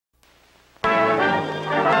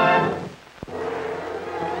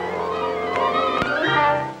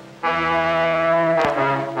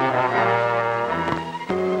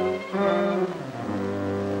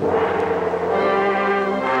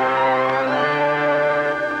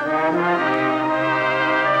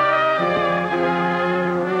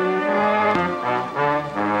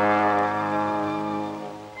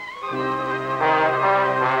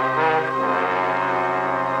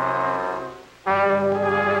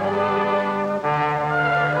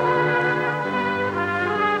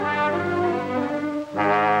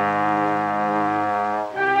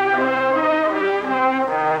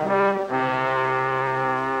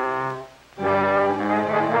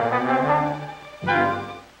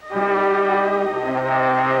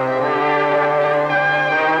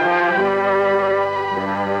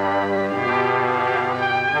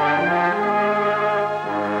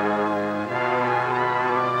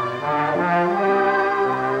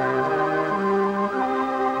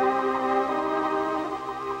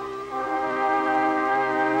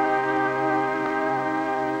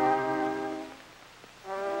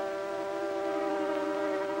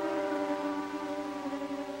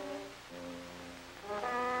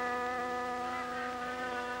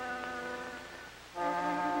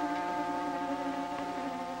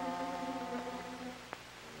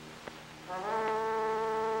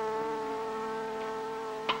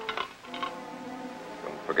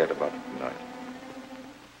forget about it tonight.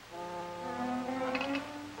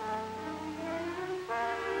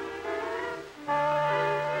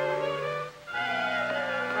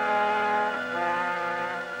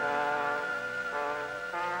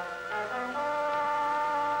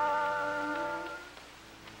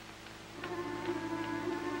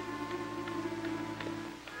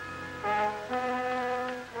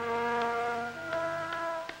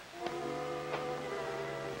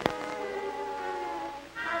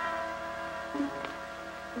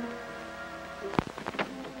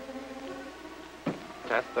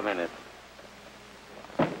 Just a minute.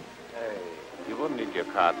 Hey, you wouldn't need your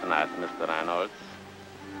car tonight, Mr. Reynolds.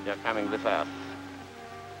 You're coming with us.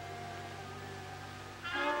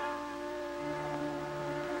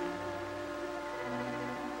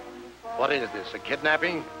 What is this, a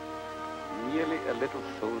kidnapping? Merely a little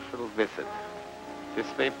social visit. This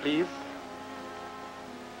way, please.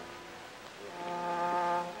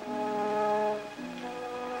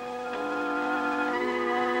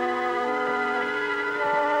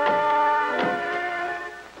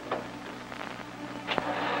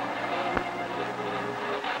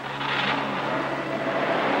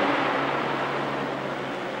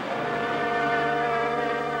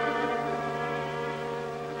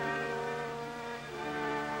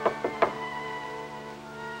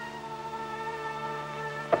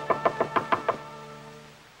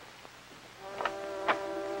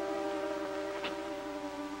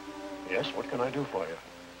 Yes, what can I do for you?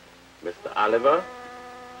 Mr. Oliver,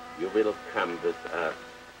 you will come with us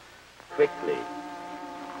quickly.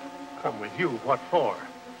 Come with you? What for?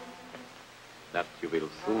 That you will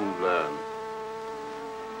soon learn.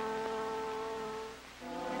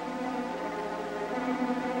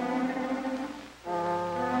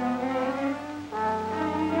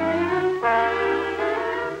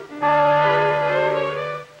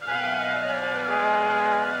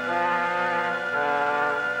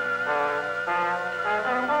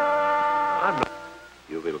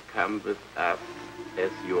 Come with us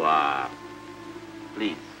as you are.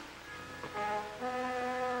 Please.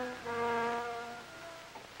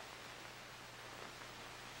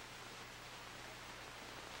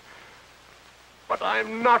 But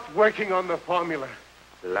I'm not working on the formula.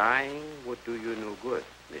 Lying would do you no good,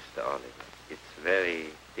 Mr. Oliver. It's very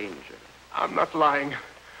dangerous. I'm not lying.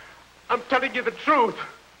 I'm telling you the truth.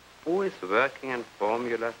 Who is working on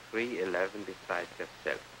Formula 311 besides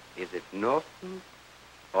yourself? Is it Norton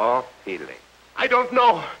or Feeling? I don't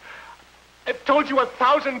know. I've told you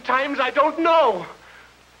 1,000 times I don't know.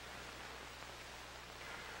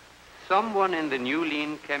 Someone in the New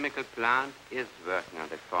Lean chemical plant is working on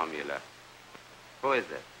the formula. Who is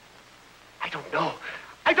it? I don't know.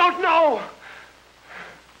 I don't know.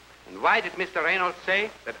 And why did Mr. Reynolds say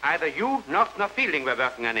that either you, Norton, or Fielding were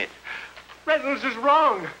working on it? Reynolds is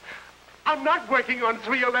wrong. I'm not working on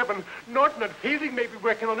 311. Norton and Fielding may be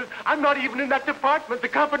working on it. I'm not even in that department. The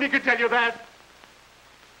company could tell you that.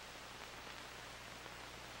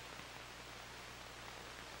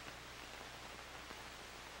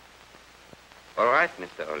 All right,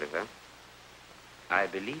 Mr. Oliver. I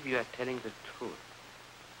believe you are telling the truth.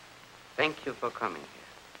 Thank you for coming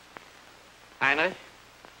here. Heinrich,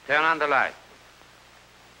 turn on the light.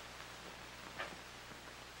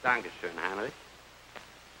 Dankeschön, Heinrich.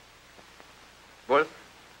 Wolf,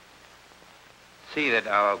 see that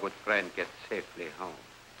our good friend gets safely home.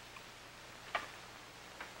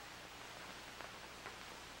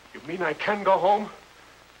 You mean I can go home?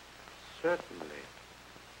 Certainly.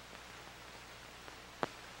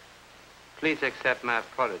 Please accept my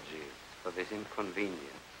apologies for this inconvenience.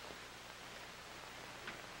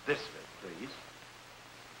 This way, please.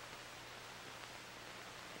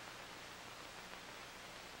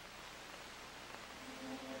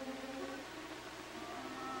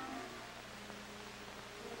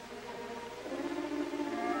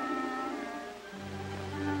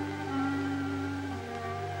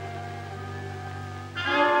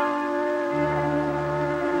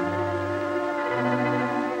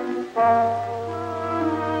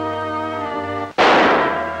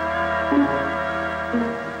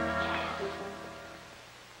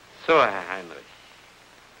 So, Herr Heinrich,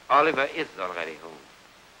 Oliver is already home.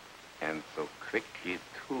 And so quickly,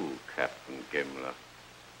 too, Captain Gimler.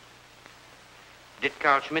 Did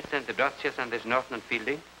Carl Schmidt send the dossiers on this Norton and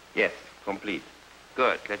Fielding? Yes, complete.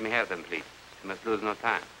 Good. Let me have them, please. You must lose no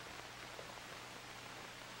time.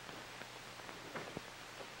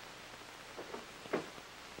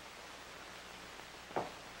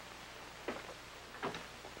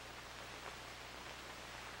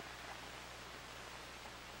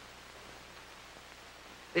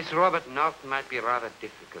 This Robert Norton might be rather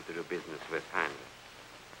difficult to do business with, Heinrich.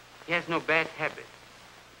 He has no bad habits.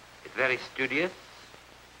 He's very studious,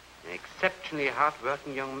 an exceptionally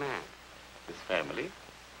hard-working young man. His family?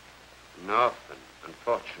 Norton,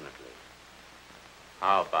 unfortunately.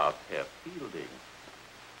 How about Herr Fielding?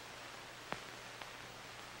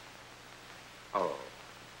 Oh,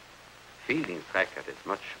 Fielding's record is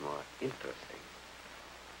much more interesting.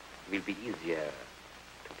 It will be easier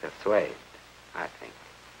to persuade, I think.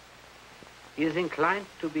 He is inclined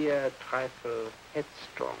to be a trifle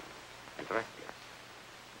headstrong and reckless,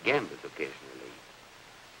 gambles occasionally,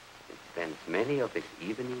 and spends many of his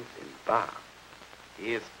evenings in bars.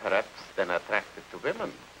 He is perhaps then attracted to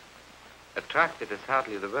women. Attracted is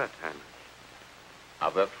hardly the word, Herman.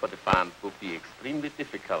 Our work for the fund would be extremely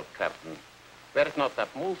difficult, Captain, were it not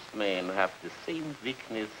that most men have the same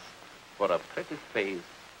weakness for a pretty face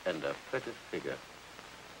and a pretty figure.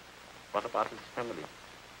 What about his family?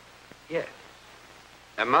 Yes.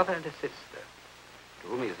 A mother and a sister, to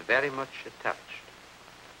whom he is very much attached.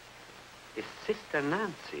 His sister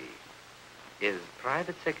Nancy is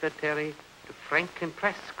private secretary to Franklin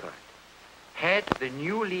Prescott, head of the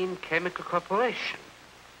New Lean Chemical Corporation.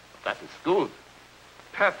 That is good.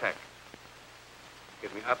 Perfect.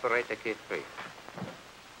 Give me operator K3.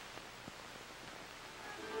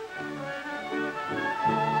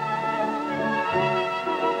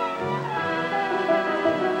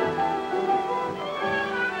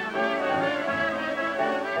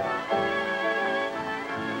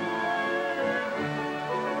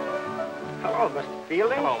 Hello, Mr.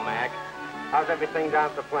 Fielding. Hello, Mac. How's everything down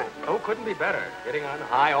at the plant? Oh, couldn't be better. Getting on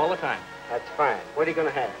high all the time. That's fine. What are you going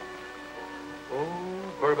to have?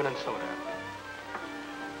 Oh, bourbon and soda.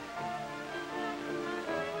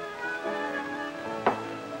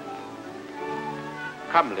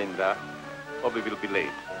 Come, Linda, or we will be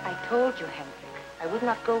late. I told you, Hendrik, I would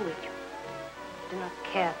not go with you. I do not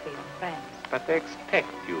care for your friends. But they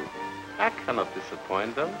expect you. I cannot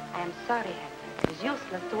disappoint them. I am sorry, Hendrik. It is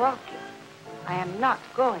useless to walk you. I am not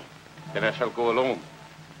going. Then I shall go alone.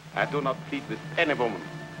 I do not plead with any woman,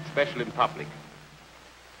 especially in public.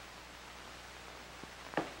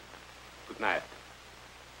 Good night.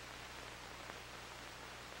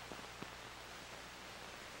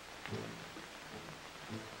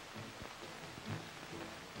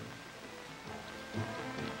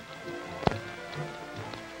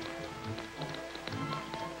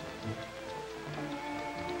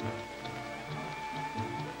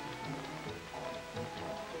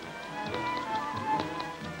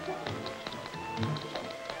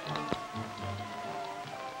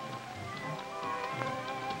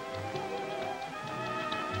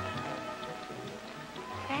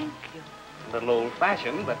 Thank you. A little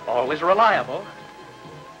old-fashioned, but always reliable.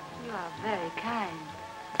 You are very kind.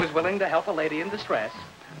 Was willing to help a lady in distress.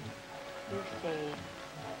 You say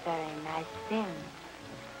very nice things.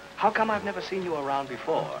 How come I've never seen you around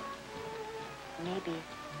before? Maybe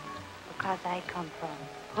because I come from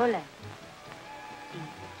Holland. See,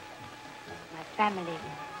 my family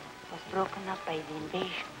was broken up by the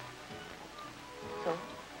invasion. So,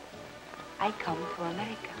 I come to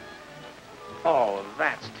America. Oh,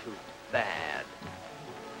 that's too bad.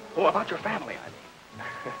 Oh, about your family,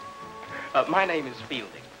 I mean. My name is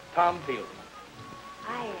Fielding, Tom Fielding.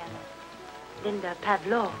 I am Linda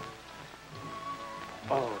Pavlo.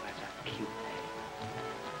 Oh, that's a cute name.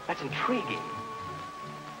 That's intriguing.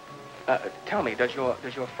 Tell me, does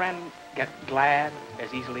your friend get glad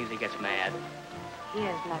as easily as he gets mad? He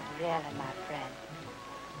is not really my friend.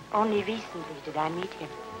 Only recently did I meet him.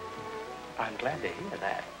 I'm glad to hear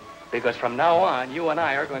that. Because from now on, you and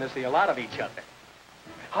I are going to see a lot of each other.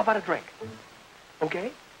 How about a drink?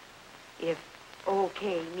 Okay? If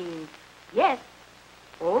okay means yes,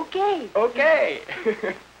 okay. Okay.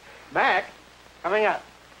 Mac, coming up.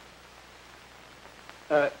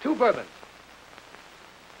 2 bourbons.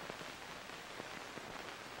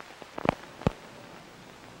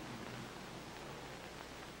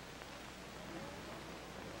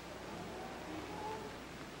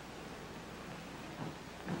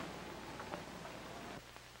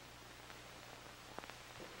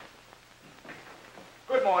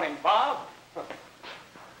 Good morning, Bob.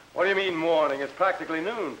 What do you mean morning? It's practically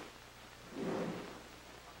noon.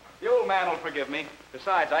 The old man will forgive me.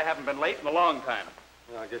 Besides, I haven't been late in a long time.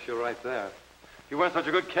 Well, I guess you're right there. If you weren't such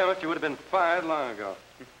a good chemist, you would have been fired long ago.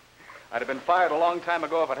 I'd have been fired a long time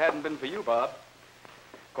ago if it hadn't been for you, Bob.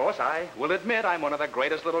 Of course, I will admit I'm one of the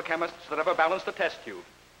greatest little chemists that ever balanced a test tube.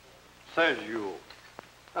 Says you.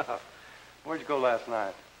 Where'd you go last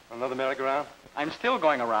night? Another merry-go-round? I'm still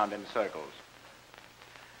going around in circles.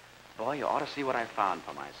 Boy, you ought to see what I found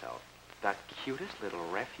for myself. The cutest little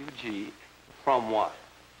refugee. From what?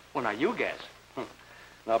 Well, now, you guess.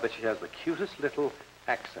 Now, I'll bet she has the cutest little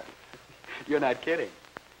accent. You're not kidding.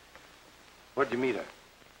 Where'd you meet her?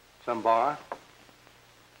 Some bar?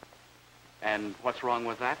 And what's wrong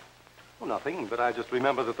with that? Well, nothing, but I just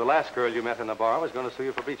remember that the last girl you met in the bar was going to sue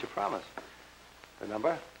you for breach of promise.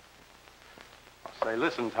 Remember? I'll say,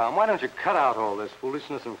 listen, Tom, why don't you cut out all this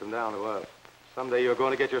foolishness and come down to earth? Someday you're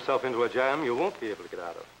going to get yourself into a jam you won't be able to get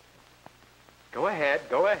out of. Go ahead,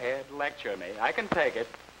 lecture me. I can take it.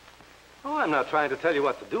 Oh, I'm not trying to tell you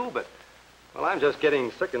what to do, but, well, I'm just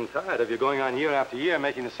getting sick and tired of you going on year after year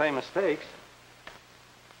making the same mistakes.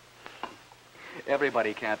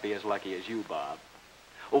 Everybody can't be as lucky as you, Bob.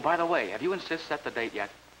 Oh, by the way, have you and Sis set the date yet?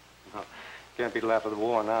 No, can't be till after the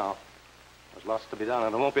war now. There's lots to be done,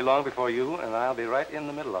 and it won't be long before you and I'll be right in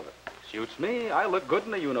the middle of it. Suits me. I look good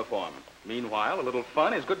in a uniform. Meanwhile, a little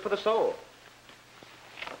fun is good for the soul.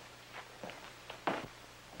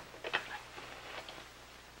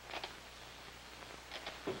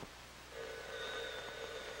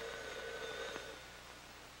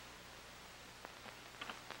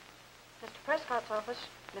 Mr. Prescott's office.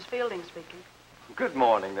 Miss Fielding speaking. Good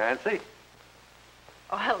morning, Nancy.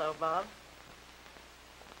 Oh, hello, Bob.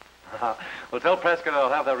 Well, tell Prescott I'll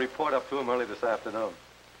have that report up to him early this afternoon.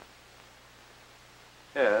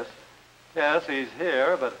 Yes, he's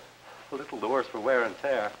here, but a little the worse for wear and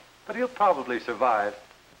tear. But he'll probably survive.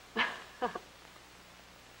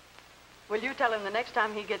 Will you tell him the next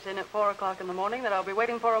time he gets in at 4 o'clock in the morning that I'll be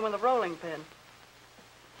waiting for him with a rolling pin?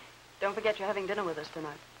 Don't forget you're having dinner with us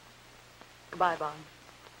tonight. Goodbye, Bob.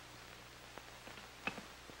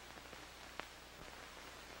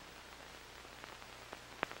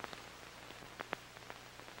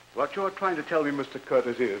 What you're trying to tell me, Mr.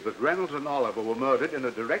 Curtis, is that Reynolds and Oliver were murdered in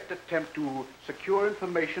a direct attempt to secure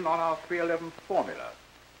information on our 311 formula.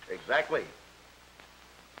 Exactly.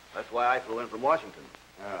 That's why I flew in from Washington.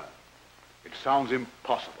 Ah, it sounds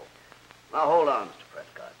impossible. Now, hold on, Mr.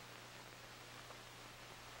 Prescott.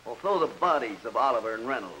 Although the bodies of Oliver and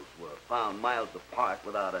Reynolds were found miles apart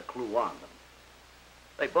without a clue on them,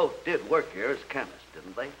 they both did work here as chemists,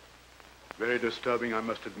 didn't they? Very disturbing, I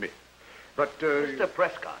must admit. But, Mr.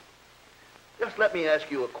 Prescott, just let me ask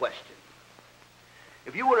you a question.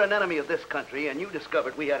 If you were an enemy of this country and you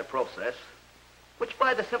discovered we had a process which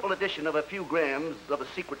by the simple addition of a few grams of a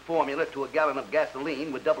secret formula to a gallon of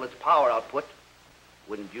gasoline would double its power output,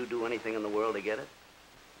 wouldn't you do anything in the world to get it?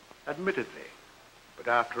 admittedly. But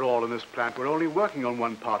after all, in this plant, we're only working on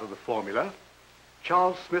one part of the formula.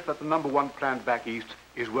 Charles Smith at the #1 plant back east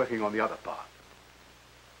is working on the other part.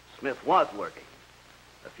 Smith was working.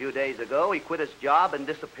 A few days ago, he quit his job and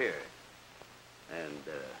disappeared. And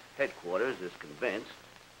headquarters is convinced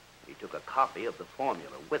he took a copy of the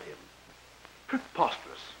formula with him.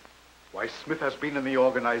 Preposterous. Why, Smith has been in the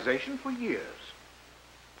organization for years.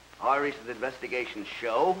 Our recent investigations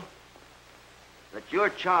show that your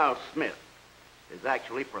Charles Smith is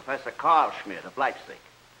actually Professor Carl Schmidt of Leipzig.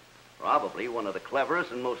 Probably one of the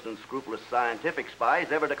cleverest and most unscrupulous scientific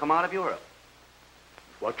spies ever to come out of Europe.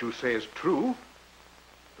 If what you say is true,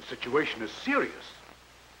 the situation is serious.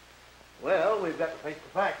 Well, we've got to face the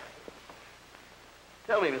facts.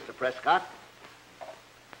 Tell me, Mr. Prescott,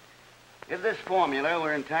 if this formula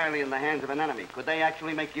were entirely in the hands of an enemy, could they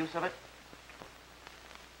actually make use of it?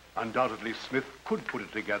 Undoubtedly, Smith could put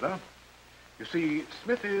it together. You see,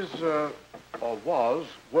 Smith is, or was,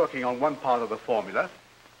 working on one part of the formula,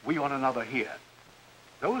 we on another here.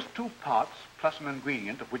 Those two parts, plus an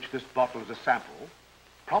ingredient of which this bottle is a sample,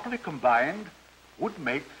 properly combined, would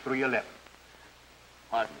make 311.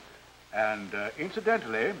 Pardon, sir. And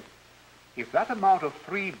incidentally, if that amount of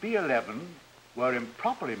 3B11 were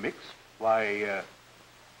improperly mixed, why,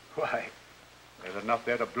 there's enough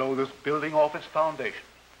there to blow this building off its foundation.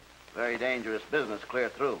 Very dangerous business clear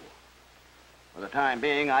through. For the time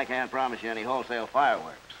being, I can't promise you any wholesale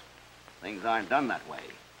fireworks. Things aren't done that way.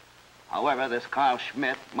 However, this Carl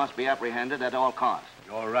Schmidt must be apprehended at all costs.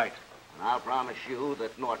 You're right. And I'll promise you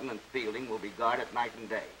that Norton and Fielding will be guarded night and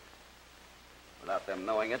day. Without them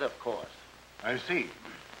knowing it, of course. I see.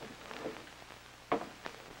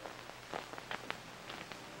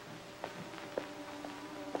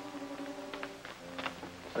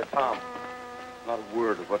 Say, Tom, not a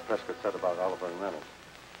word of what Prescott said about Oliver and Reynolds.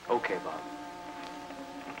 Okay, Bob.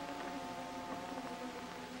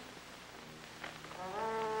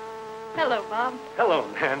 Hello, Bob. Hello,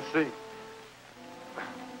 Nancy.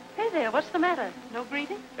 Hey there, what's the matter? No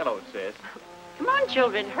greeting? Hello, sis. Come on,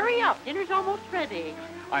 children, hurry up. Dinner's almost ready.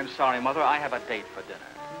 I'm sorry, Mother. I have a date for dinner.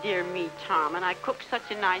 Dear me, Tom, and I cooked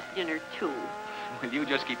such a nice dinner, too. Will you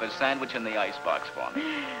just keep a sandwich in the icebox for me?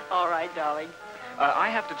 All right, darling. I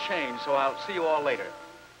have to change, so I'll see you all later.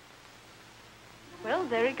 Well,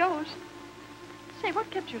 there he goes. Say, what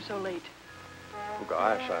kept you so late? Oh,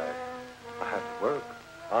 gosh, I had to work.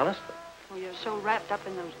 Honestly. Well, you're so wrapped up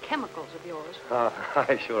in those chemicals of yours.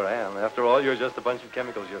 I sure am. After all, you're just a bunch of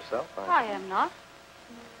chemicals yourself. I am not.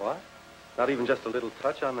 What? Not even just a little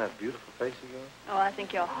touch on that beautiful face of yours? Oh, I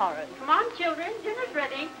think you're horrid. Come on, children. Dinner's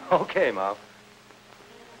ready. Okay, Mom.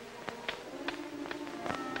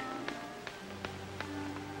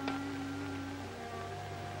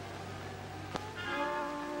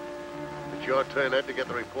 It's your turn, Ed, to get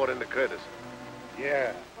the report into Curtis.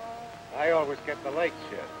 Yeah. I always get the late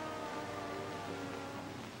shift.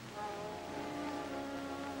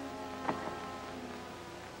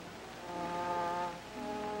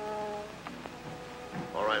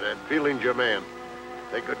 All right, Ed. Fielding's your man.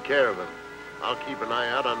 Take good care of him. I'll keep an eye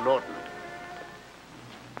out on Norton.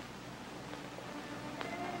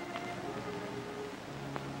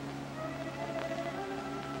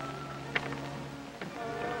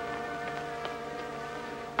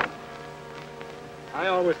 I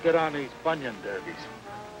always get on these bunion derbies.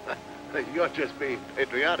 You're just being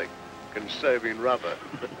patriotic, conserving rubber.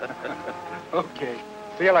 Okay.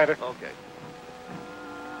 See you later. Okay.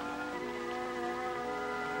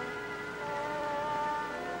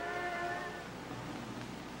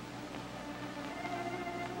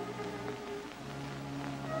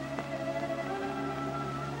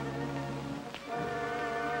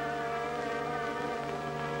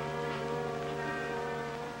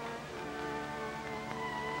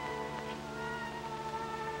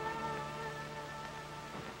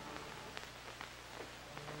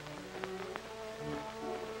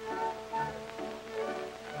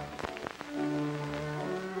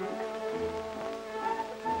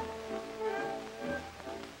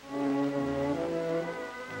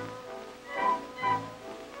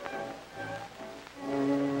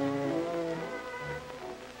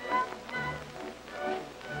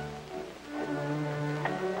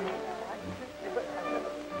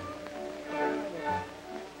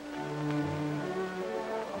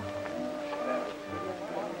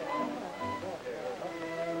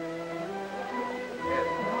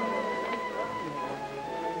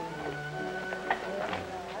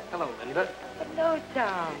 Hello, Linda. Hello,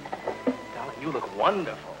 Tom. Darling, you look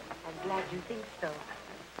wonderful. I'm glad you think so.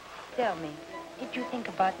 Tell me, did you think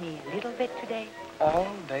about me a little bit today? All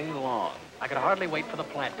day long. I could hardly wait for the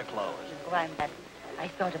plant to close. Oh, I'm glad. I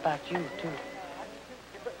thought about you, too.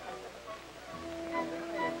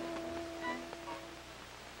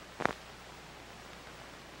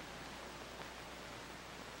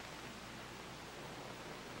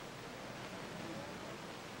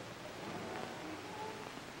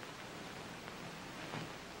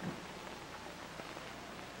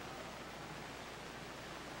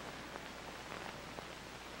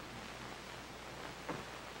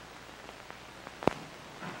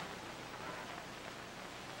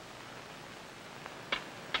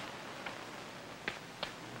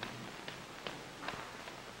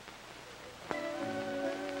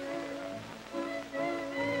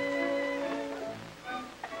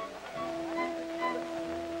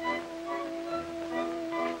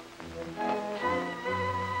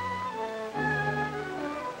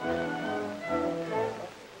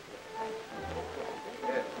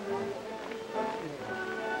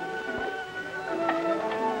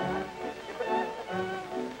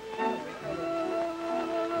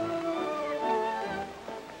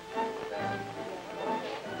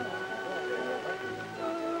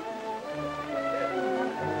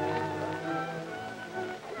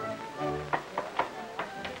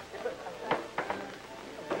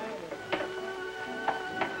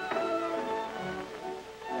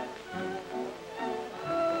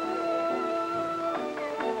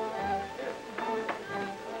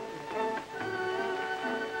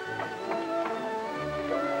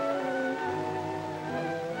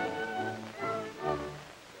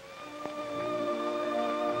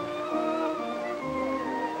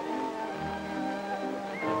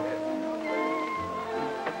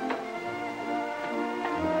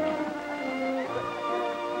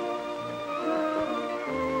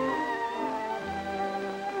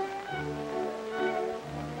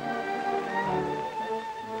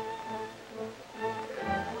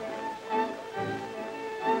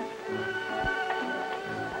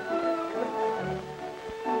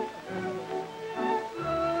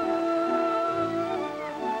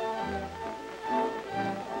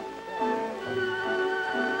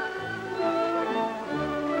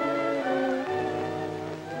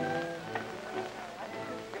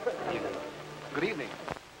 Good evening.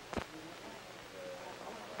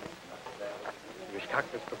 You wish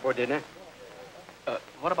cocktails before dinner?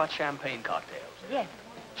 What about champagne cocktails? Yes.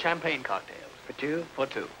 Champagne cocktails. For 2 for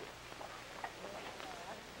 2.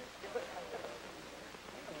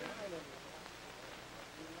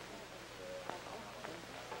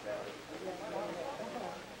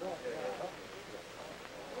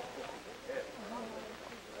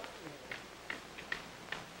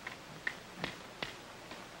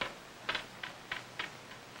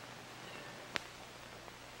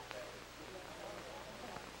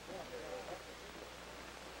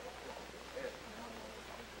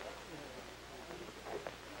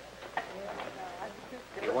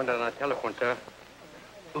 You wanted on a telephone, sir?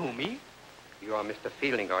 Who, me? You are Mr.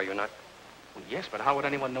 Fielding, are you not? Well, yes, but how would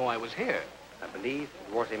anyone know I was here? I believe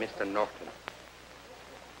it was a Mr. Norton.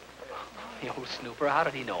 The old snooper, how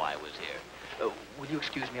did he know I was here? Will you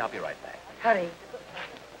excuse me? I'll be right back. Hurry.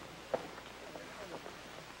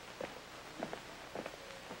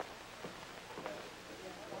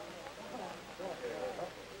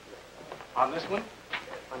 On this one?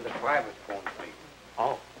 On the private phone, please.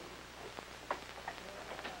 Oh.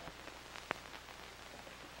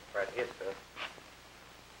 Right here, sir.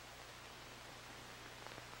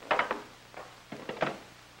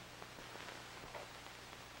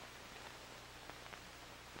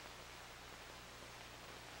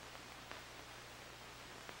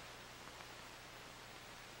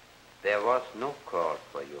 There was no call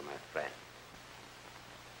for you, my friend.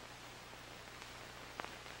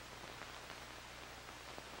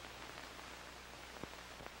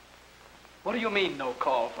 What do you mean, no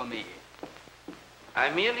call for me? I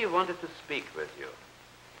merely wanted to speak with you.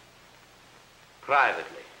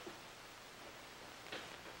 Privately.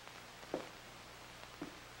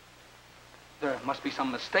 There must be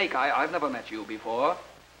some mistake. I've never met you before.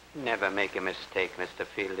 Never make a mistake, Mr.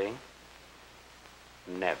 Fielding.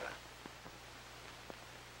 Never.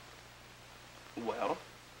 Well?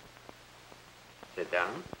 Sit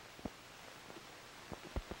down.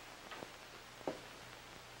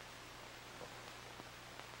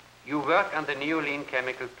 You work on the New Lean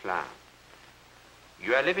chemical plant.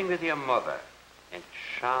 You are living with your mother and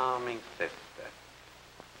charming sister.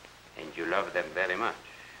 And you love them very much.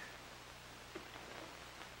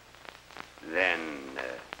 Then,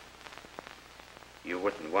 you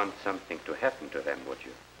wouldn't want something to happen to them, would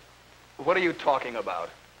you? What are you talking about?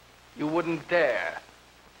 You wouldn't dare.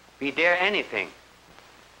 We dare anything.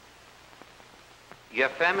 Your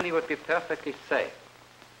family would be perfectly safe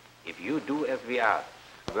if you do as we ask.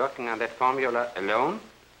 Working on that formula alone?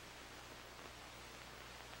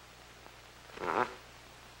 Uh-huh.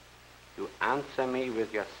 You answer me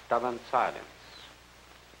with your stubborn silence.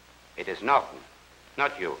 It is Norton,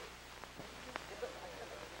 not you.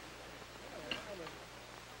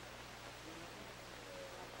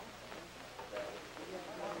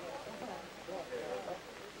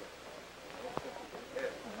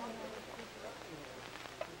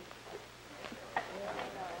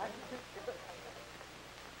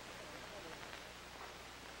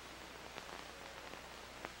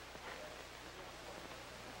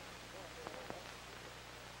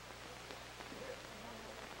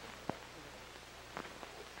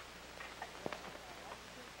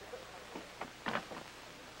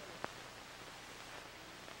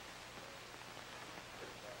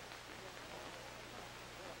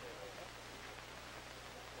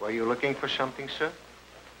 Were you looking for something, sir?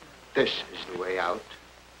 This is the way out.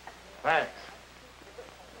 Thanks.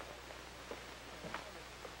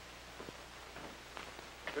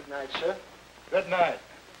 Good night, sir. Good night.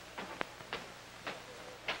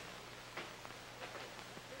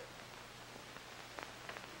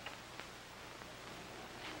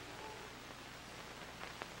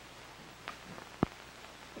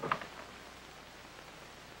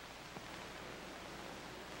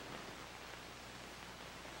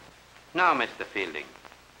 Now, Mr. Fielding,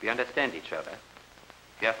 we understand each other.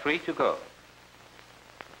 You are free to go.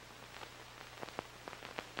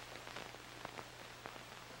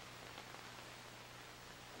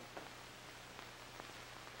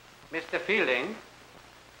 Mr. Fielding?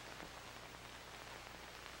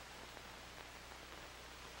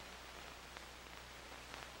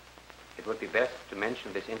 It would be best to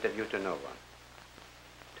mention this interview to no one.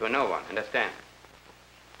 To no one, understand?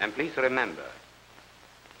 And please remember,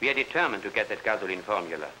 we are determined to get that gasoline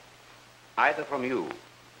formula, either from you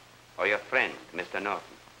or your friend, Mr. Norton.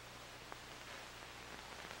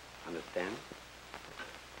 Understand?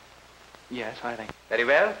 Yes, I think. Very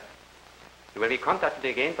well. You will be contacted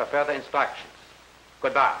again for further instructions.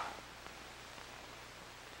 Goodbye.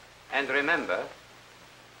 And remember,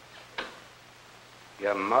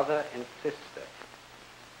 your mother and sister.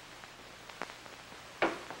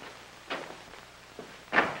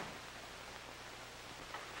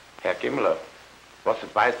 Herr Gimmler, was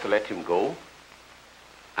advised to let him go?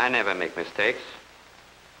 I never make mistakes.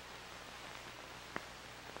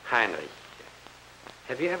 Heinrich,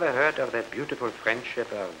 have you ever heard of that beautiful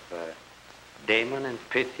friendship of Damon and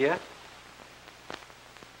Pythia?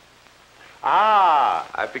 Ah,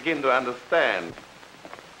 I begin to understand.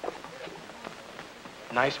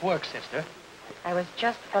 Nice work, sister. I was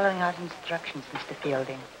just following out instructions, Mr.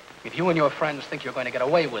 Fielding. If you and your friends think you're going to get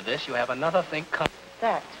away with this, you have another thing coming.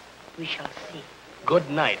 That we shall see. Good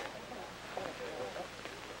night.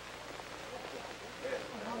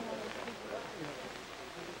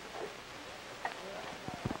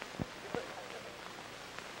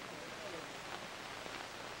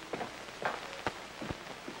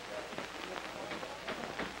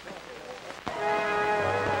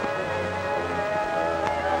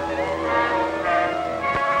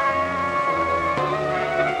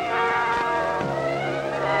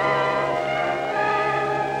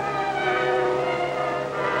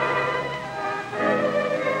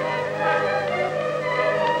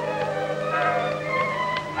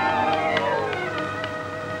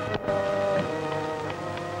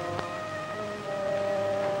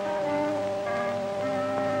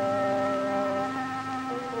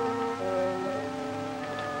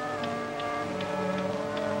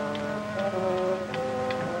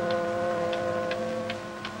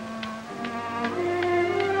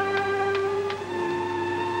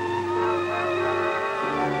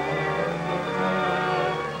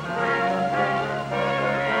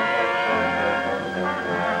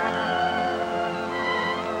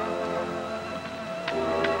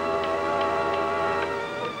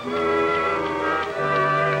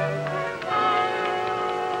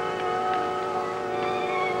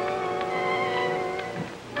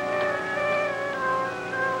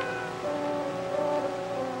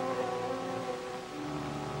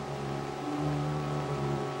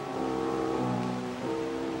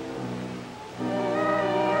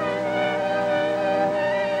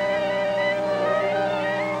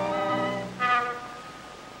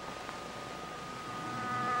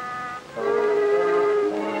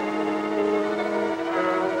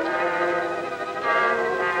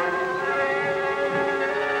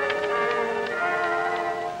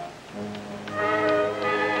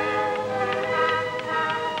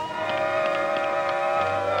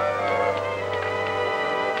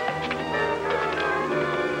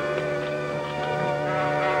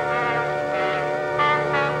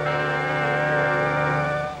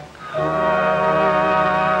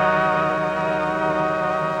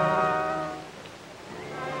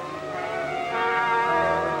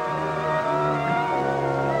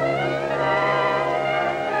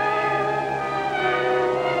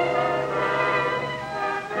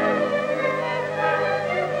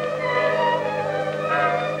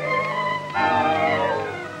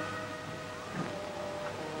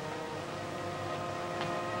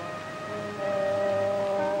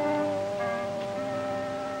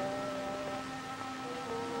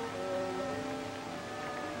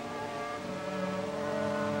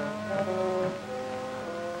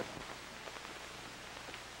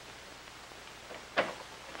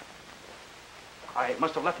 I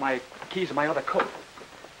must have left my keys in my other coat.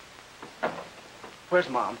 Where's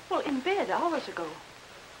Mom? Well, in bed hours ago.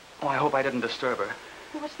 Oh, I hope I didn't disturb her.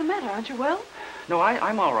 Well, what's the matter? Aren't you well? No,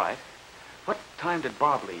 I'm all right. What time did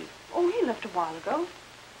Bob leave? Oh, he left a while ago.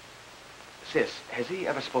 Sis, has he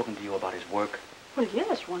ever spoken to you about his work? Well,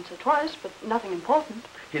 yes, once or twice, but nothing important.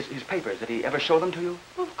 His papers, did he ever show them to you?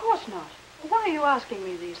 Well, of course not. Why are you asking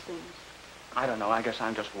me these things? I don't know. I guess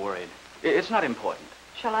I'm just worried. It's not important.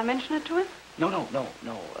 Shall I mention it to him? No.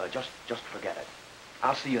 Just forget it.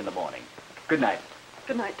 I'll see you in the morning. Good night.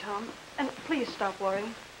 Good night, Tom. And please stop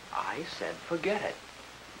worrying. I said forget it.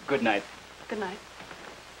 Good night. Good night.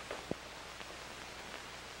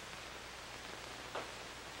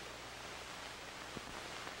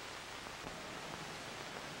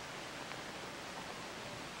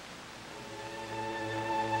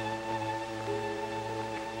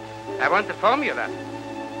 I want the formula.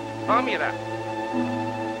 Formula.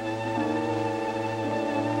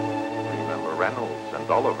 Remember Reynolds and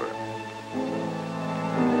Oliver.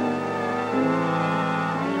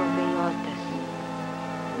 I obey orders.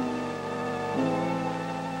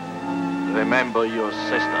 Remember your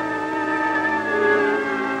sister.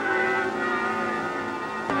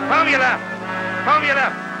 Formula. Formula.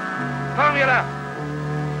 Formula.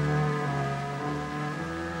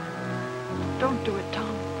 Don't do it,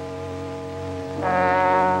 Tom.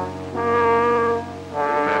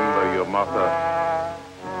 Remember your mother.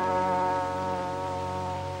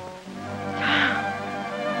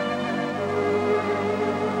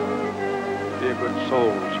 Dear good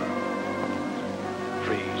souls.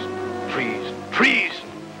 Freeze. Freeze. Freeze!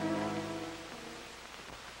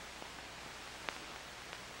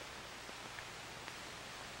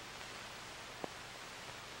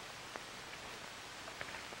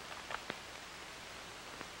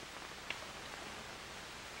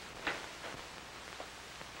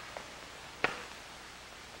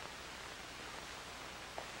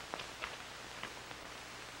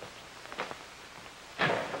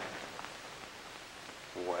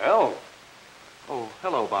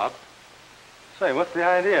 Bob. Say, what's the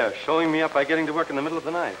idea? Showing me up by getting to work in the middle of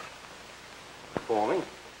the night? Forming.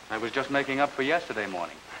 I was just making up for yesterday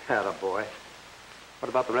morning. Attaboy. What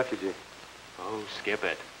about the refugee? Oh, skip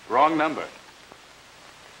it. Wrong number.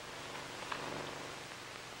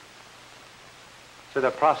 Say,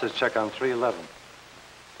 that process check on 311.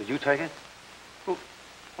 Did you take it? Well,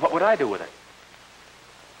 what would I do with it?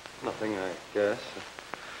 Nothing, I guess.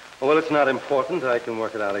 Well, it's not important. I can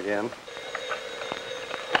work it out again.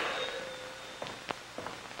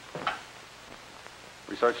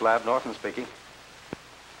 Research Lab, Norton speaking.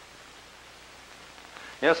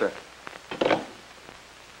 Yes, sir.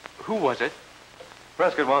 Who was it?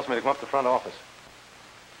 Prescott wants me to come up to the front office.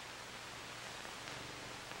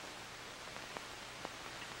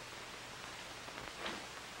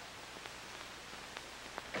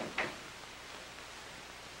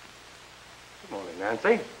 Good morning,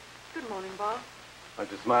 Nancy. Good morning, Bob.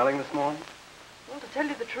 Aren't you smiling this morning? Well, to tell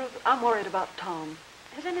you the truth, I'm worried about Tom.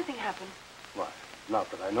 Has anything happened? Why,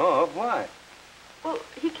 not that I know of. Why? Well,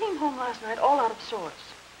 he came home last night all out of sorts.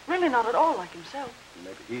 Really not at all like himself.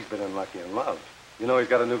 Maybe he's been unlucky in love. You know he's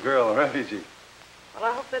got a new girl, a refugee. Well,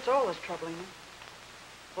 I hope that's all that's troubling him.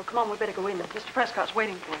 Well, come on, we better go in. Mr. Prescott's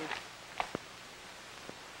waiting for you.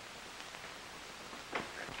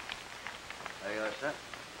 There you are, sir.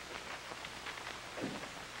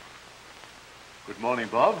 Good morning,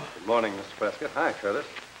 Bob. Good morning, Mr. Prescott. Hi, Curtis.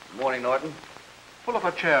 Good morning, Norton. Pull up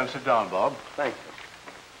a chair and sit down, Bob. Thank you.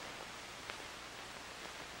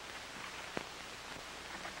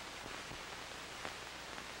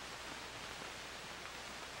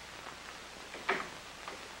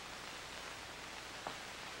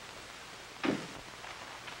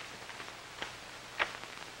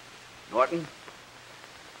 Norton,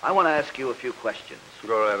 I want to ask you a few questions.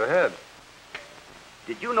 Go right ahead.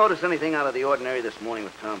 Did you notice anything out of the ordinary this morning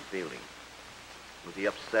with Tom Fielding? Was he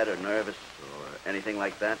upset or nervous or anything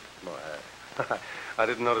like that? Well, I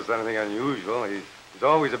didn't notice anything unusual. He's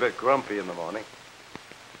always a bit grumpy in the morning.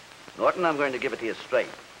 Norton, I'm going to give it to you straight.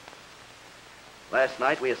 Last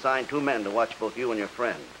night, we assigned 2 men to watch both you and your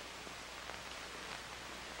friend.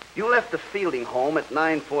 You left the Fielding home at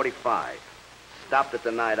 9:45. Stopped at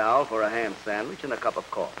the Night Owl for a ham sandwich and a cup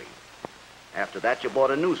of coffee. After that, you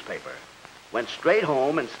bought a newspaper. Went straight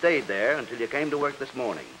home and stayed there until you came to work this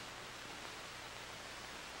morning.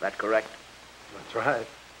 Is that correct? That's right.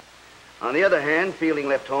 On the other hand, Fielding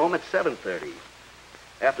left home at 7:30.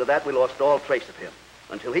 After that, we lost all trace of him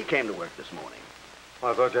until he came to work this morning.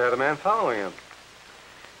 Well, I thought you had a man following him.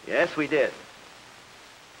 Yes, we did.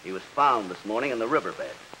 He was found this morning in the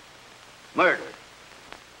riverbed. Murdered.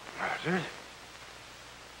 Murdered?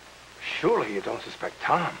 Surely you don't suspect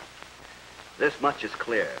Tom. This much is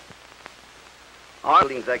clear. Our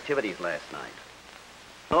Fielding's activities last night.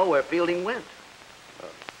 Know where Fielding went.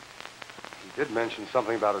 He did mention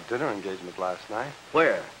something about a dinner engagement last night.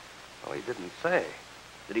 Where? Well, he didn't say.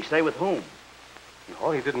 Did he say with whom?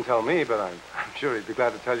 No, he didn't tell me, but I'm sure he'd be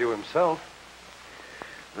glad to tell you himself.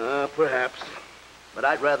 Perhaps. But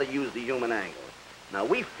I'd rather use the human angle. Now,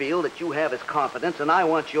 we feel that you have his confidence, and I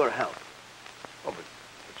want your help. Oh, but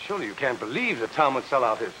surely you can't believe that Tom would sell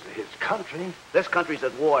out his country. This country's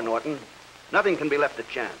at war, Norton. Nothing can be left to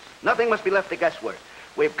chance. Nothing must be left to guesswork.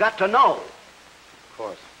 We've got to know. Of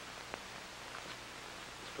course.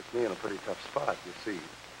 This puts me in a pretty tough spot. You see,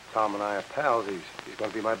 Tom and I are pals. He's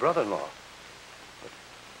going to be my brother-in-law.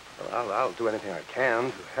 But I'll do anything I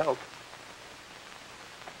can to help.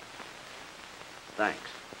 Thanks.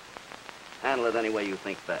 Handle it any way you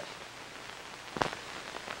think best.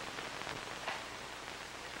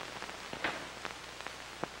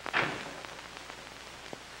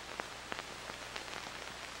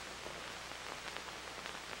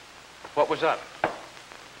 What was up?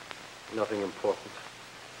 Nothing important.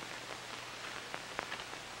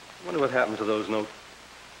 I wonder what happened to those notes.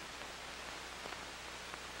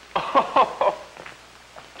 Oh,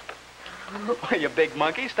 you big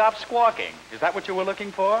monkey, stop squawking. Is that what you were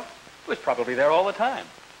looking for? It was probably there all the time.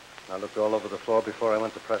 I looked all over the floor before I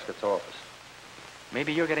went to Prescott's office.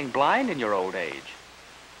 Maybe you're getting blind in your old age.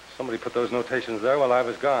 Somebody put those notations there while I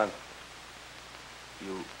was gone.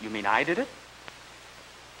 You mean I did it?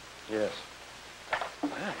 Yes.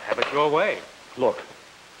 Well, have it your way. Look,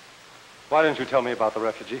 why didn't you tell me about the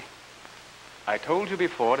refugee? I told you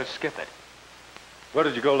before to skip it. Where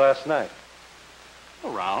did you go last night?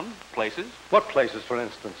 Around, places. What places, for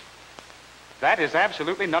instance? That is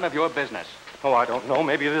absolutely none of your business. Oh, I don't know.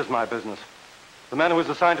 Maybe it is my business. The man who was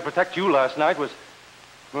assigned to protect you last night was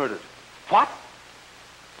murdered. What?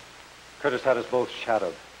 Curtis had us both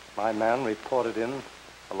shadowed. My man reported in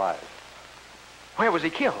alive. Where was he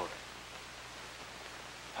killed?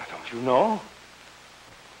 Don't you know?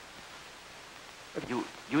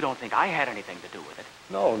 You don't think I had anything to do with it?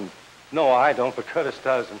 No, I don't, but Curtis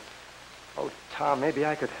does. And, oh, Tom, maybe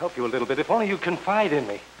I could help you a little bit if only you'd confide in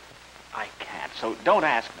me. I can't, so don't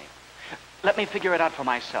ask me. Let me figure it out for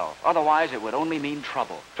myself. Otherwise, it would only mean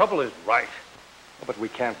trouble. Trouble is right. Oh, but we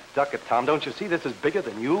can't duck it, Tom. Don't you see this is bigger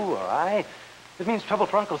than you or I? It means trouble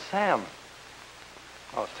for Uncle Sam.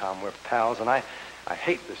 Oh, Tom, we're pals, and I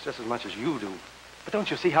hate this just as much as you do. But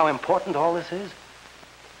don't you see how important all this is?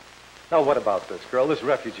 Now, what about this girl, this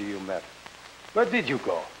refugee you met? Where did you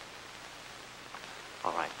go?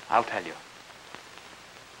 All right, I'll tell you.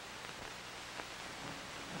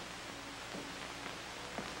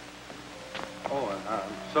 Oh,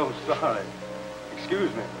 I'm so sorry.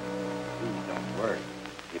 Excuse me. Please don't worry.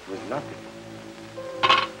 It was nothing.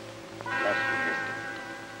 Bless you, mister.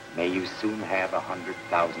 May you soon have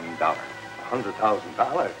 $100,000.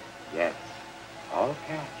 $100,000? Yes, all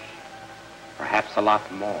cash. Perhaps a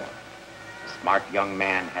lot more. A smart young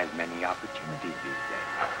man has many opportunities these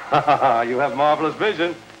days. You have marvelous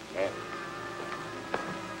vision. Yes.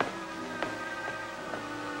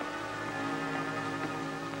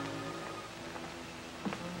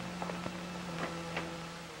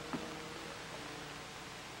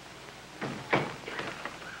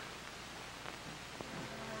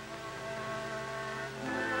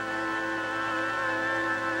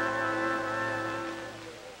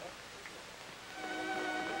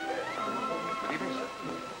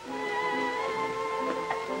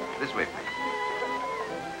 This way, please.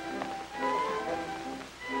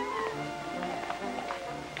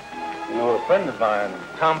 You know, a friend of mine,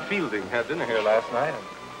 Tom Fielding, had dinner here last night, and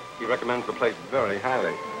he recommends the place very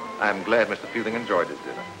highly. I'm glad Mr. Fielding enjoyed his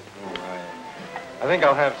dinner. I think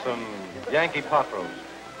I'll have some Yankee pot roast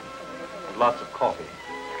with lots of coffee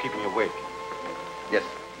to keep me awake. Yes.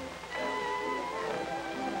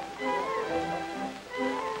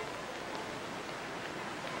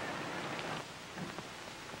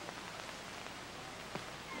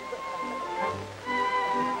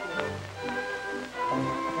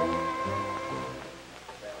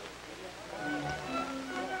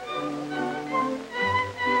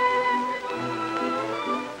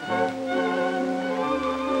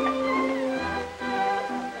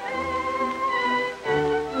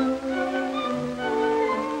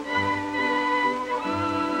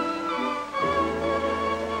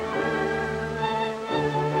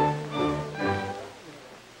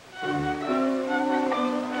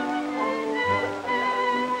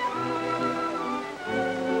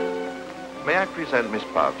 May I present Miss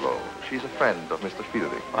Pavlo? She's a friend of Mr.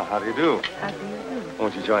 Fielding. Well, how do you do? How do you do?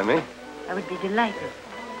 Won't you join me? I would be delighted.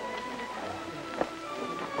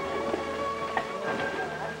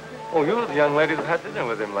 Oh, you're the young lady that had dinner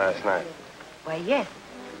with him last night. Why, yes.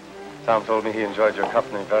 Tom told me he enjoyed your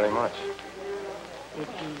company very much. Did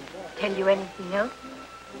he tell you anything else?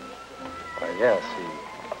 Why, yes,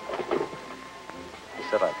 he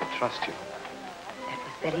said I could trust you. That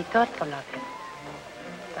was very thoughtful of him.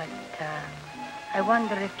 But, I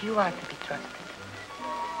wonder if you are to be trusted.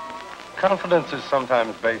 Confidence is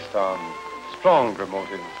sometimes based on stronger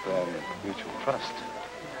motives than mutual trust.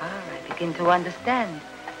 Ah, I begin to understand.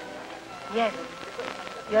 Yes,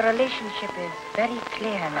 your relationship is very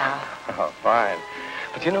clear now. Oh, fine.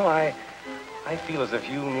 But you know, I feel as if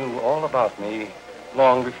you knew all about me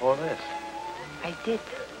long before this. I did.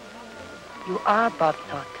 You are Bob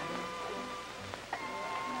Norton.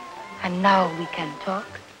 And now we can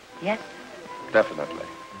talk, yes? Definitely.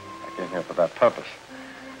 I came here for that purpose.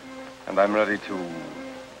 And I'm ready to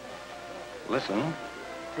listen.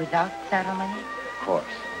 Without ceremony? Of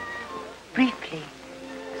course. Briefly,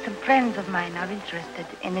 some friends of mine are interested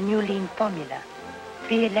in the new lean formula,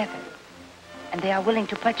 311, and they are willing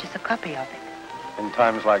to purchase a copy of it. In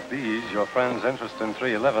times like these, your friend's interest in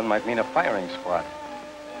 311 might mean a firing squad.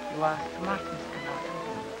 You are smart, Mr. Norton.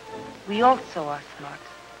 We also are smart.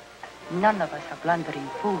 None of us are blundering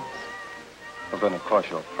fools. Well, then, of course,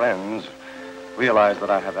 your friends realize that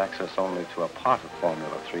I have access only to a part of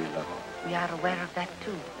Formula 311. We are aware of that,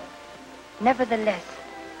 too. Nevertheless,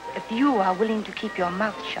 if you are willing to keep your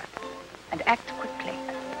mouth shut and act quickly,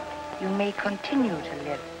 you may continue to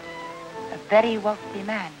live a very wealthy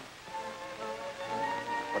man.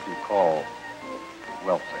 What do you call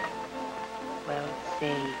wealthy? Well,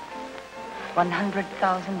 say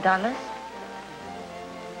 $100,000?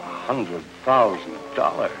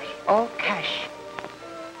 $100,000? All cash.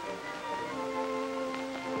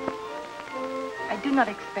 I do not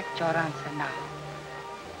expect your answer now.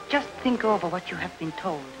 Just think over what you have been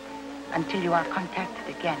told until you are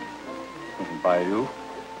contacted again. By you?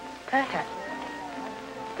 Perhaps.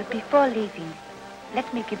 But before leaving,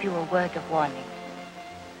 let me give you a word of warning.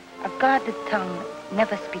 A guarded tongue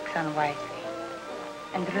never speaks unwisely.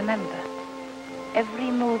 And remember,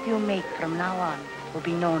 every move you make from now on will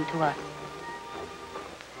be known to us.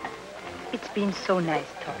 It's been so nice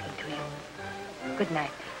talking to you. Good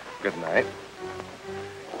night. Good night.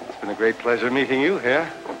 It's been a great pleasure meeting you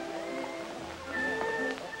here.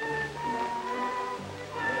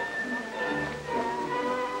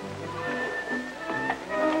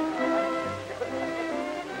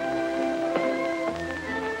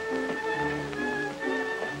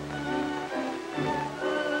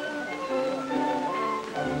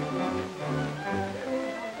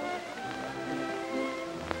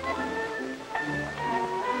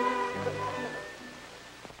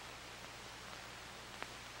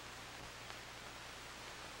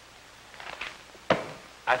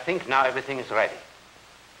 I think now everything is ready.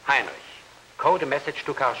 Heinrich, code a message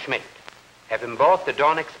to Carl Schmidt. Have him board the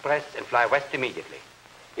Dawn Express and fly west immediately.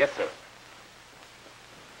 Yes, sir.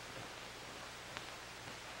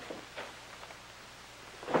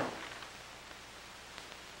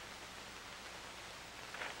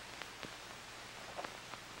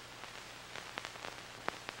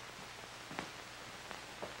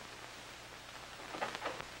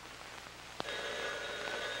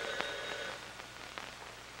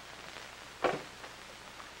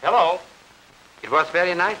 Hello. It was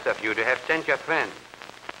very nice of you to have sent your friend.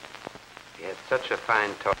 He had such a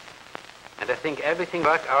fine talk. And I think everything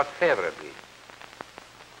worked out favorably.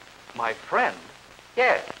 My friend?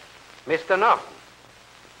 Yes, Mr. Norton.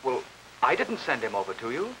 Well, I didn't send him over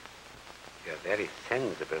to you. You're very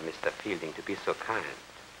sensible, Mr. Fielding, to be so kind.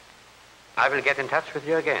 I will get in touch with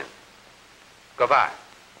you again. Goodbye.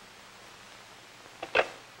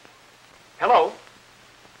 Hello.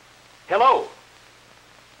 Hello.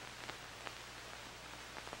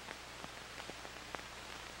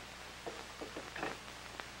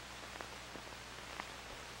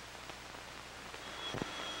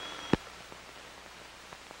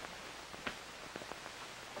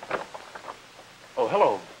 Oh,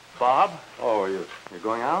 hello, Bob. Oh, you're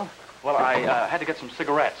going out? Well, I had to get some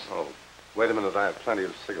cigarettes. Oh, wait a minute. I have plenty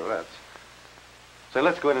of cigarettes. Say,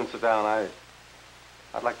 let's go in and sit down.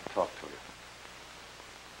 I'd like to talk to you.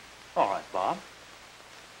 All right, Bob.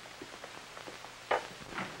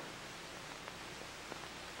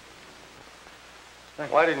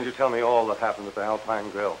 Why didn't you tell me all that happened at the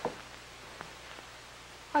Alpine Grill?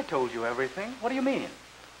 I told you everything. What do you mean?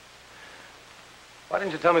 Why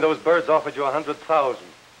didn't you tell me those birds offered you 100,000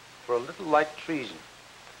 for a little light treason?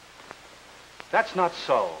 That's not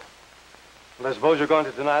so. And I suppose you're going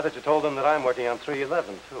to deny that you told them that I'm working on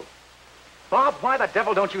 311, too. Bob, why the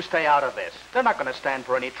devil don't you stay out of this? They're not going to stand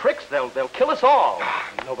for any tricks. They'll kill us all.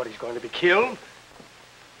 Nobody's going to be killed.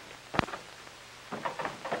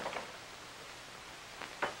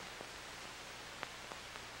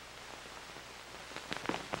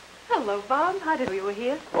 Hello, Bob. I didn't know you were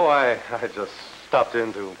here. Oh, I just stopped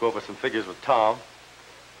in to go over some figures with Tom.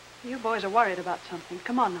 You boys are worried about something.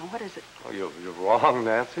 Come on now, what is it? Oh, you're wrong,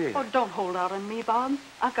 Nancy. Oh, don't hold out on me, Bob.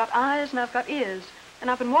 I've got eyes and I've got ears.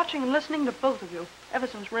 And I've been watching and listening to both of you ever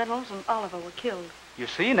since Reynolds and Oliver were killed. You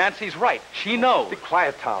see, Nancy's right. She knows. Be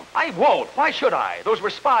quiet, Tom. I won't. Why should I? Those were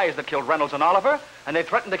spies that killed Reynolds and Oliver, and they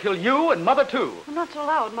threatened to kill you and Mother, too. Well, not so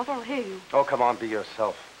loud. Mother will hear you. Oh, come on, be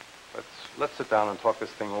yourself. Let's sit down and talk this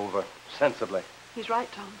thing over sensibly. He's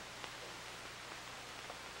right, Tom.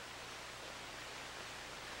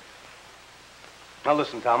 Now,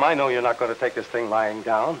 listen, Tom, I know you're not going to take this thing lying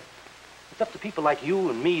down. It's up to people like you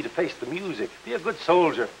and me to face the music. Be a good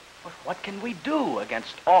soldier. But what can we do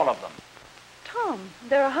against all of them? Tom,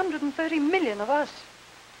 there are 130 million of us.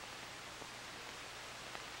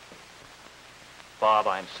 Bob,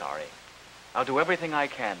 I'm sorry. I'll do everything I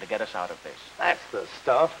can to get us out of this. That's the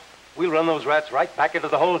stuff. We'll run those rats right back into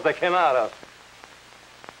the holes they came out of.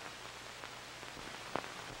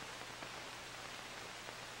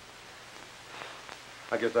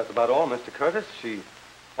 I guess that's about all, Mr. Curtis. She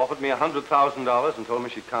offered me $100,000 and told me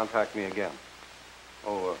she'd contact me again.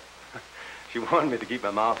 Oh, she warned me to keep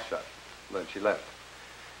my mouth shut. Then she left.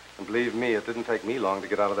 And believe me, it didn't take me long to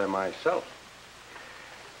get out of there myself.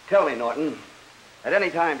 Tell me, Norton, at any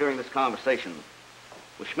time during this conversation,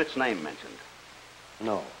 was Schmidt's name mentioned?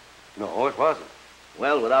 No, it wasn't.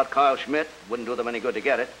 Well, without Carl Schmidt, it wouldn't do them any good to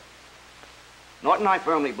get it. Norton, I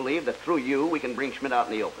firmly believe that through you, we can bring Schmidt out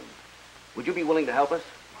in the open. Would you be willing to help us?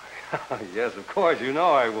 Yes, of course. You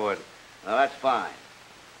know I would. Well, that's fine.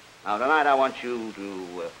 Now, tonight I want you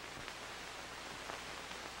to...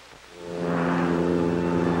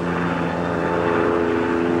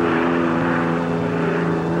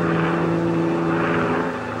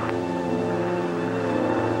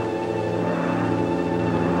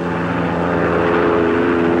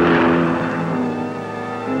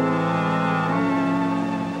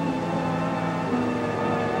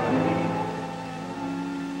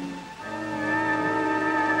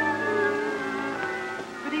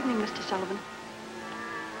 Mr. Sullivan.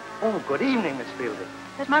 Oh, good evening, Miss Fielding.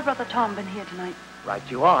 Has my brother Tom been here tonight? Right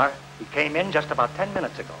you are. He came in just about 10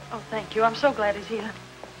 minutes ago. Oh, thank you. I'm so glad he's here.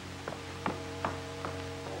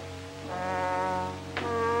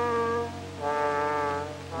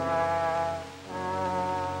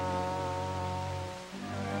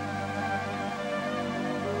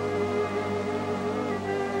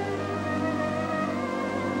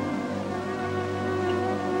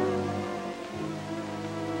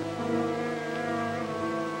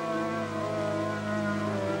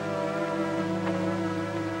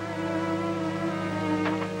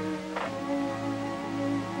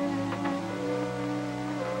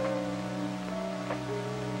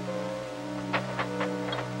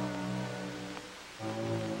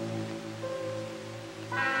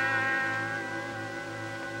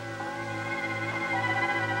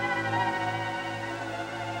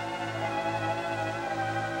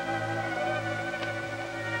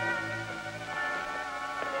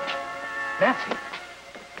 Nancy,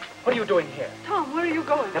 what are you doing here? Tom, where are you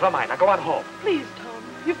going? Never mind. Now go on home. Please, Tom.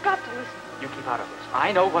 You've got to listen. You keep out of this.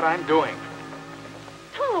 I know what I'm doing.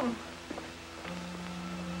 Tom!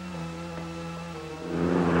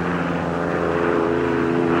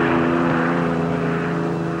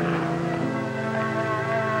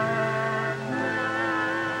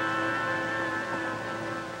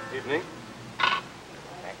 Evening.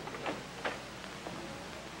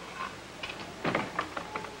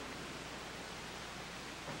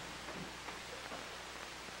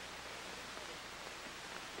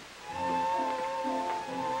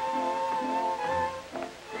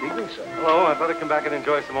 Sir. Hello, I thought I'd come back and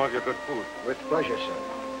enjoy some more of your good food. With pleasure, sir.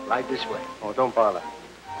 Right this way. Oh, don't bother.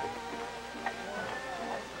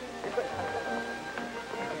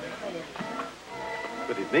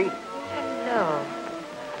 Good evening. Hello.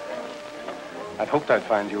 I'd hoped I'd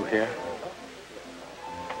find you here.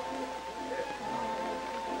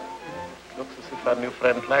 Looks as if our new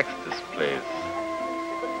friend likes this place.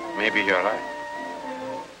 Maybe you're right.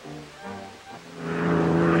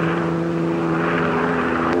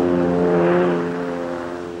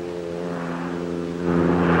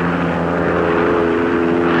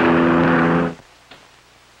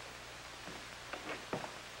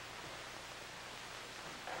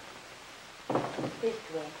 This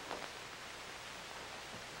way.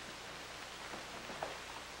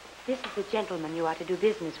 This is the gentleman you are to do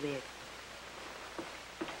business with.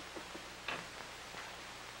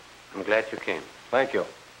 I'm glad you came. Thank you.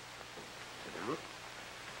 Sit down.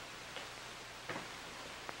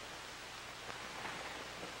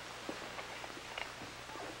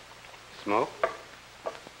 Smoke?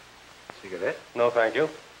 Cigarette? No, thank you.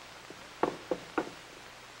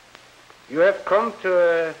 You have come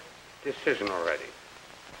to a decision already.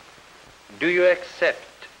 Do you accept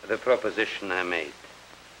the proposition I made?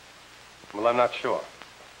 Well, I'm not sure.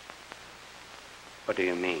 What do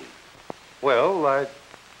you mean? Well, I'd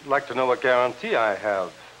like to know what guarantee I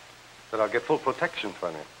have that I'll get full protection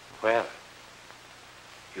from you. Well,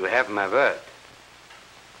 you have my word.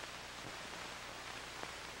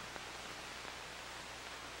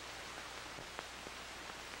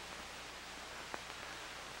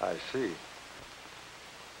 I see.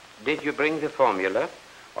 Did you bring the formula?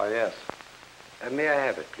 Why, yes. May I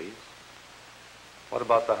have it, please? What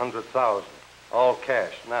about the 100,000? All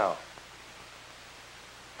cash, now.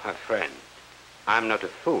 My friend, I'm not a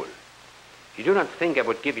fool. You do not think I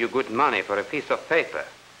would give you good money for a piece of paper?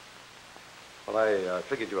 Well, I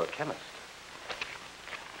figured you were a chemist.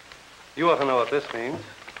 You ought to know what this means.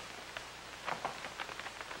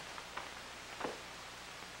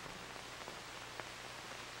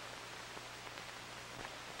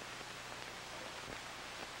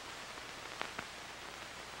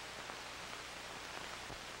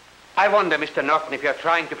 I wonder, Mr. Norton, if you're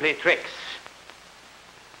trying to play tricks.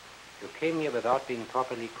 You came here without being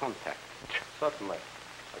properly contacted. Certainly.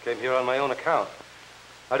 I came here on my own account.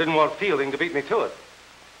 I didn't want Fielding to beat me to it.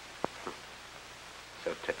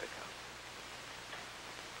 So typical.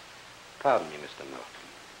 Pardon me, Mr. Norton.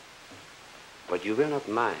 But you will not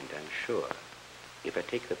mind, I'm sure, if I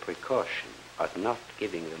take the precaution of not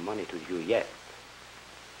giving the money to you yet.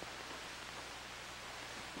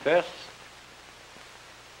 First,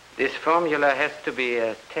 this formula has to be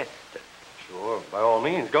tested. Sure, by all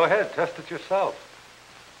means. Go ahead, test it yourself.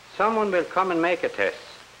 Someone will come and make a test.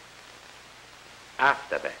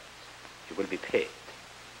 After that, you will be paid.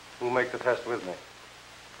 Who'll make the test with me?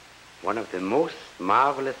 One of the most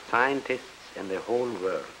marvelous scientists in the whole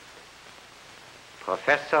world.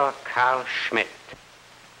 Professor Carl Schmidt.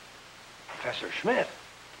 Professor Schmidt?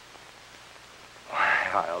 Why,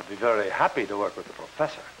 I'll be very happy to work with the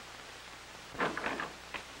professor.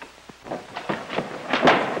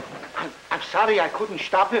 sorry I couldn't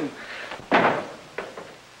stop him.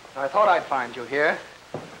 I thought I'd find you here.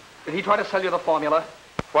 Did he try to sell you the formula?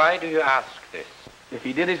 Why do you ask this? If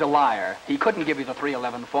he did, he's a liar. He couldn't give you the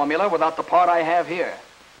 311 formula without the part I have here.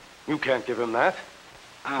 You can't give him that.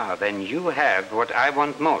 Ah, then you have what I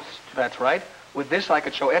want most. That's right. With this, I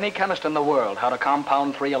could show any chemist in the world how to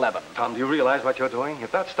compound 311. Tom, do you realize what you're doing?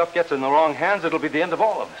 If that stuff gets in the wrong hands, it'll be the end of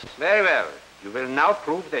all of us. Very well. You will now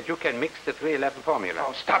prove that you can mix the 311 formula.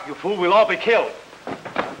 Oh, stop, you fool. We'll all be killed.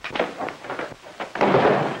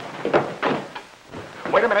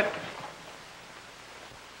 Wait a minute.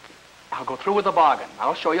 I'll go through with the bargain.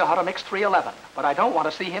 I'll show you how to mix 311. But I don't want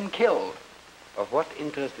to see him killed. Of what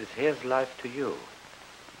interest is his life to you?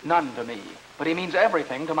 None to me. But he means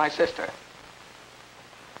everything to my sister.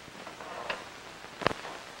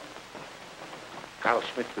 Carl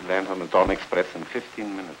Schmidt will land on the Dawn Express in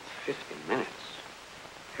 15 minutes. 15 minutes?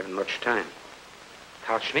 Haven't much time.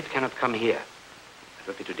 Carl Schmidt cannot come here. It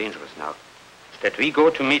would be too dangerous now. Instead, we go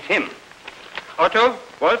to meet him. Otto,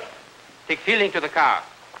 Wolf, take Fielding to the car.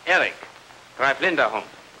 Eric, drive Linda home.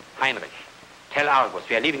 Heinrich, tell Argus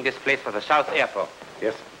we are leaving this place for the South Airport.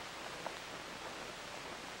 Yes.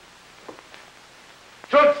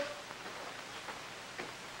 Schultz!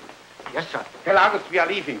 Yes, sir. Tell Argus we are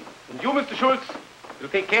leaving. And you, Mr. Schultz, will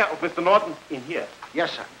take care of Mr. Norton in here.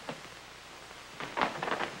 Yes, sir.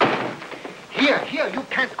 Here, you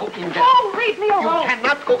can't go in there. Oh, leave me alone. You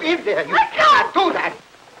cannot go in there. You Let go. cannot do that.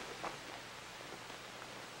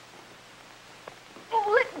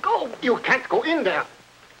 Oh, let go. You can't go in there.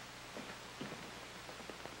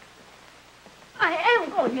 I am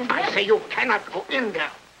going in there. I say you cannot go in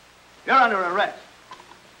there. You're under arrest.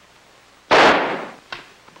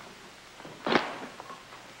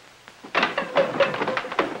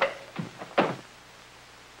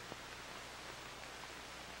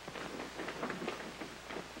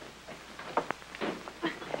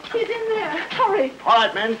 He's in there. Hurry. All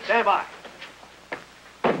right, men, stand by.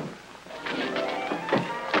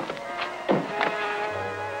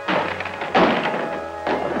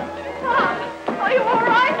 Bob, are you all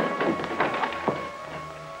right?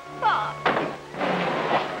 Bob.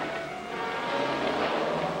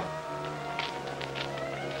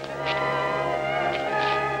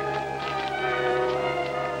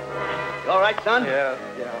 You all right, son? Yeah,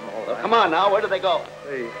 I'm all Well, right. come on now. Where do they go?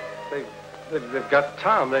 They've got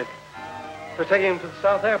Tom. They're taking him to the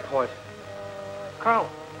South Airport. Carl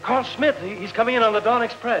Smith, he's coming in on the Dawn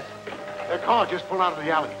Express. Their car just pulled out of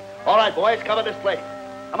the alley. All right, boys, cover this place.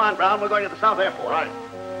 Come on, Brown. We're going to the South Airport. Right.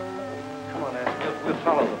 Come on, Ash. We'll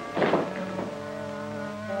follow them.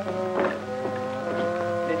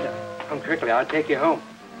 Linda, come quickly. I'll take you home.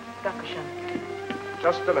 Dankeschön.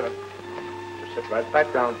 Just a minute. Just sit right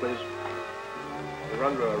back down, please. You're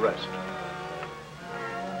under arrest.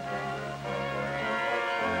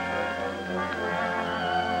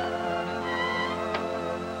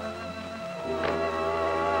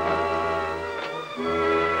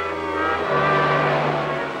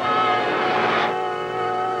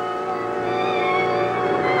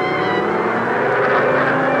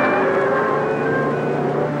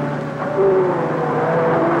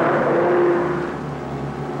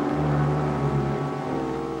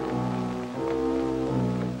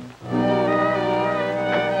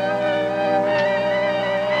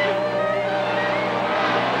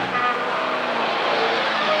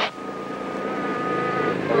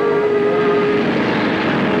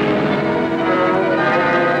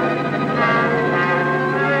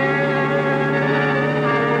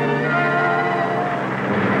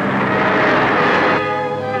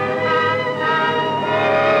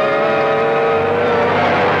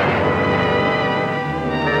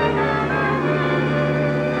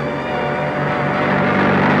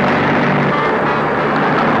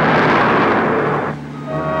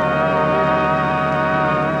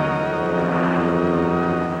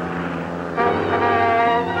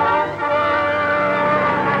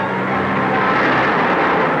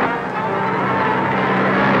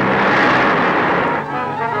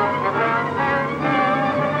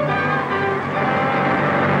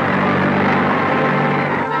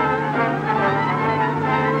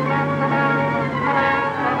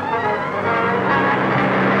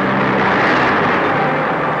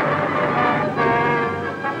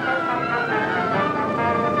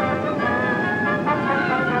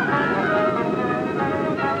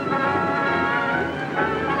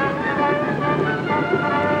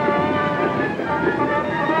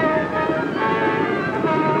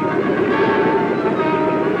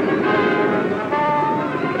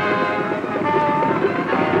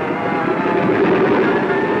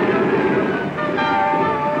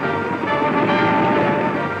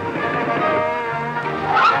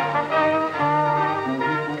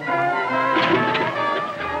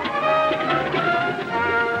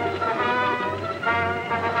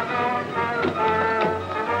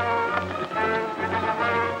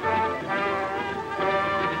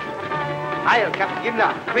 Heil, Captain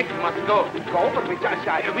Gimler. Quick, we must go. Go? But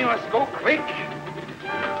we must go quick.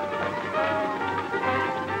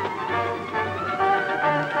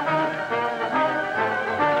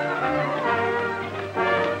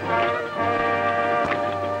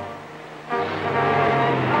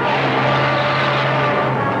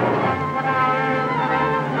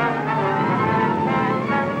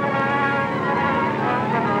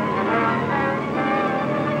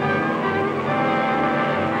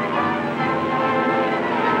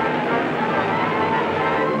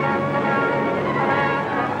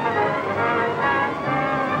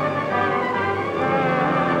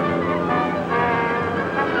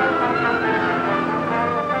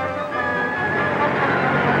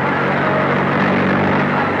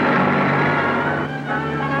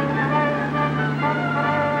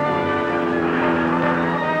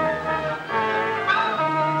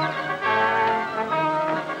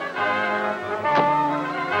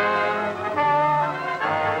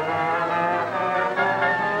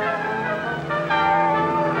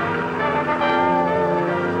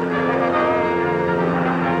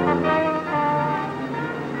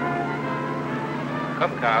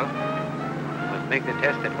 Come, Carl. Let's make the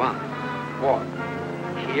test at once. What?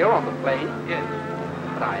 Here on the plane? Yes.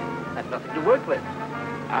 But I had nothing to work with.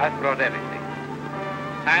 I've brought everything.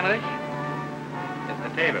 Heinrich? It's the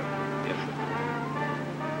table. Yes, sir.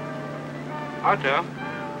 Otto,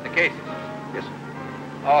 the cases. Yes, sir.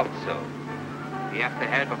 Also, we have the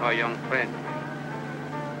help of our young friend.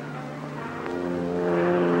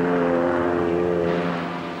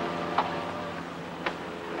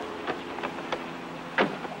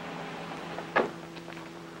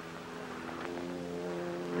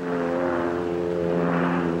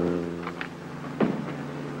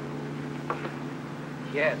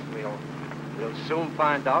 Yes, we'll soon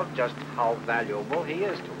find out just how valuable he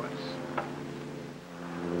is to us.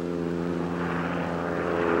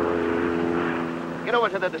 Get over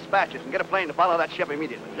to the dispatches and get a plane to follow that ship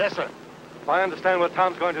immediately. Yes, sir. If I understand what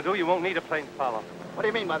Tom's going to do, you won't need a plane to follow. What do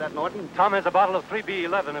you mean by that, Norton? Tom has a bottle of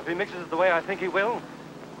 3B11. If he mixes it the way I think he will,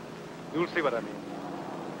 you'll see what I mean.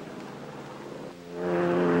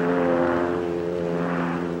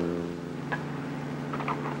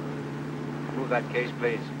 Move that case,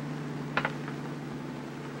 please.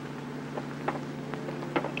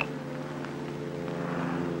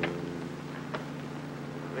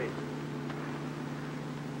 Please.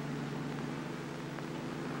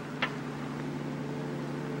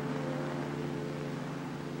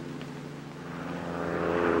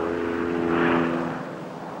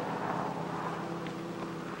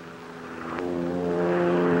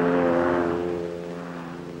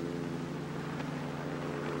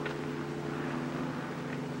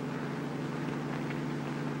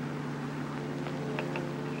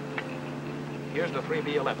 Here's the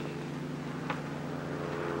 3B11.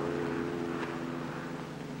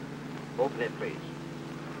 Open it, please.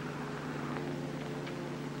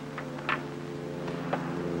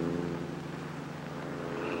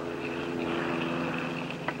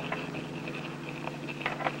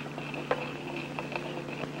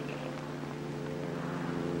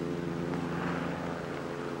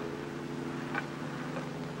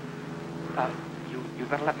 You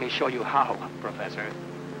better let me show you how, Professor.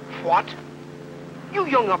 What? You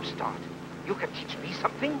young upstart. You can teach me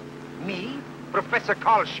something? Me? Professor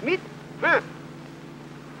Carl Schmidt? Huh?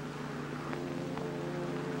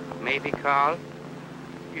 Maybe, Carl,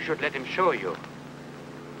 you should let him show you.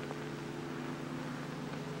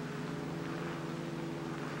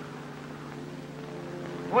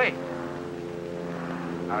 Wait.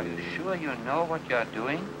 Are you sure you know what you're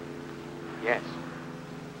doing? Yes.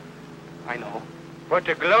 I know. What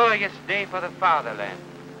a glorious day for the fatherland.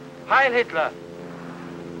 Heil Hitler!